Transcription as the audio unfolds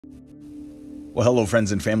Well, hello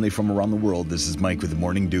friends and family from around the world. This is Mike with the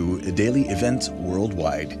Morning Dew, daily events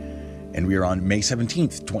worldwide. And we are on May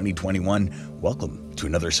 17th, 2021. Welcome to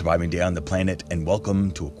another surviving day on the planet, and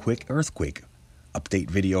welcome to a quick earthquake update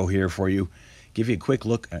video here for you. Give you a quick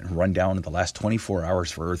look and rundown of the last 24 hours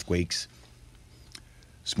for earthquakes.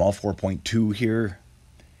 Small 4.2 here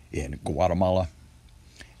in Guatemala,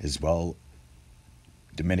 as well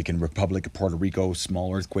Dominican Republic, Puerto Rico,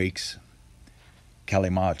 small earthquakes.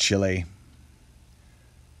 Calima, Chile,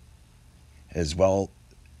 as well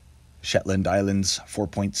Shetland Islands,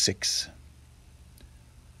 4.6.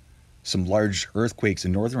 Some large earthquakes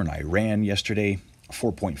in northern Iran yesterday,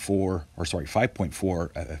 5.4,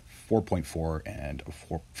 and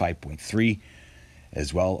 5.3,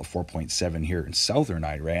 as well a 4.7 here in southern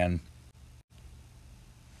Iran.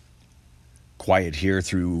 Quiet here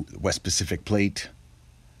through the West Pacific Plate.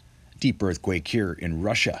 Deep earthquake here in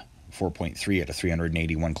Russia, 4.3 at a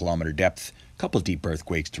 381 kilometer depth. Couple deep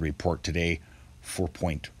earthquakes to report today.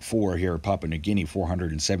 4.4 here, Papua New Guinea,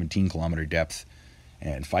 417 kilometer depth,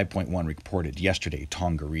 and 5.1 reported yesterday,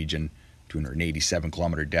 Tonga region, 287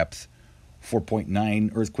 kilometer depth.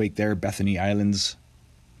 4.9 earthquake there, Bellany Islands,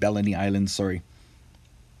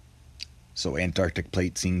 So Antarctic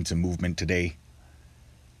plate seeing some movement today.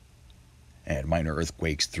 And minor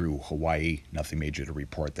earthquakes through Hawaii, nothing major to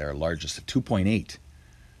report there. Largest of 2.8.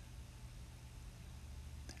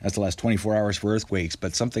 That's the last 24 hours for earthquakes,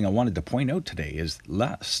 but something I wanted to point out today is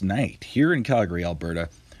last night, here in Calgary, Alberta,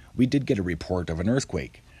 we did get a report of an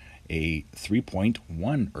earthquake, a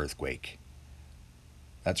 3.1 earthquake.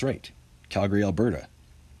 That's right, Calgary, Alberta.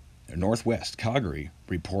 Northwest Calgary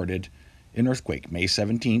reported an earthquake May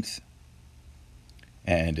 17th,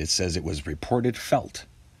 and it says it was reported felt.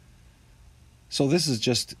 So this is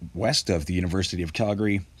just west of the University of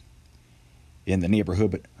Calgary, in the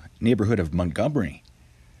neighborhood of Montgomery,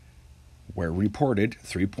 where reported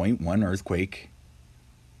 3.1 earthquake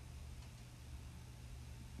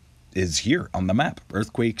is here on the map.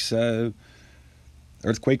 Earthquake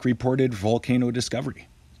reported volcano discovery.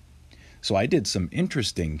 So I did some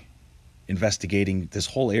interesting investigating this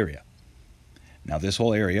whole area. Now this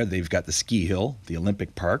whole area, they've got the ski hill, the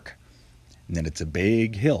Olympic Park, and then it's a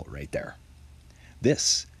big hill right there.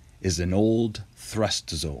 This is an old thrust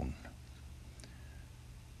zone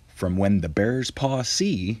from when the Bears Paw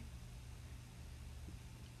Sea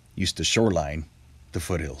used to shoreline the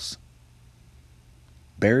foothills.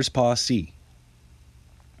 Bears Paw Sea.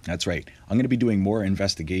 That's right. I'm going to be doing more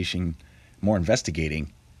investigating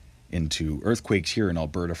into earthquakes here in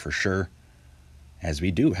Alberta for sure, as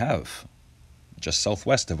we do have, just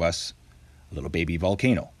southwest of us, a little baby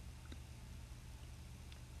volcano.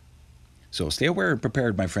 So stay aware and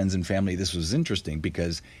prepared, my friends and family. This was interesting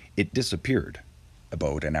because it disappeared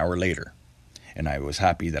about an hour later, and I was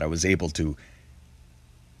happy that I was able to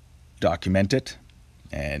document it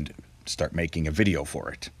and start making a video for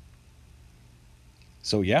it.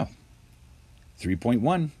 So yeah,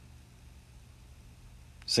 3.1,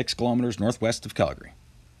 6 kilometers northwest of Calgary.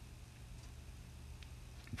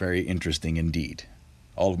 Very interesting indeed.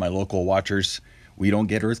 All of my local watchers, we don't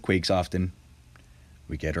get earthquakes often.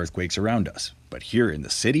 We get earthquakes around us. But here in the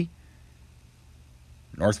city,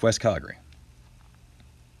 northwest Calgary.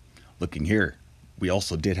 Looking here, we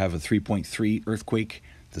also did have a 3.3 earthquake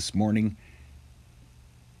this morning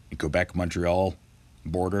in Quebec, Montreal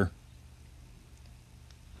border.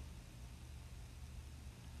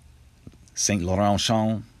 St.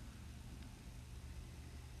 Laurent-Champ.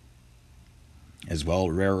 As well,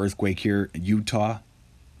 rare earthquake here in Utah.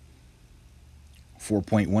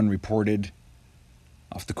 4.1 reported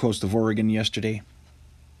off the coast of Oregon yesterday.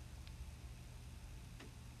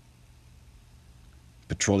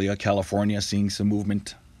 Petrolia, California, seeing some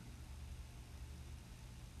movement.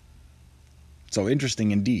 So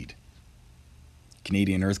interesting indeed.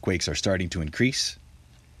 Canadian earthquakes are starting to increase.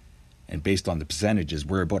 And based on the percentages,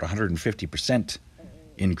 we're about 150%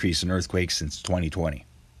 increase in earthquakes since 2020.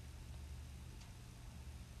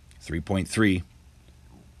 3.3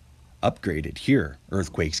 upgraded here,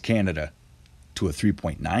 Earthquakes Canada, to a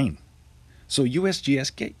 3.9. So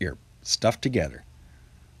USGS, get your stuff together.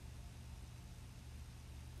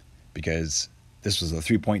 Because this was a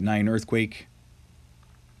 3.9 earthquake.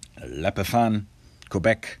 Épiphanie,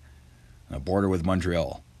 Quebec, on a border with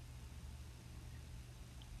Montreal.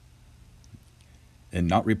 And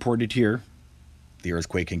not reported here, the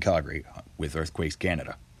earthquake in Calgary with Earthquakes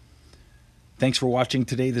Canada. Thanks for watching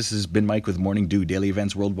today. This has been Mike with Morning Dew, Daily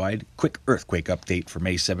Events Worldwide. Quick earthquake update for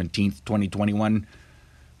May 17th, 2021.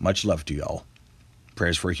 Much love to y'all.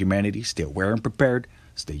 Prayers for humanity. Stay aware and prepared.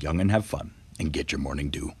 Stay young and have fun. And get your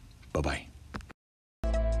morning dew. Bye-bye.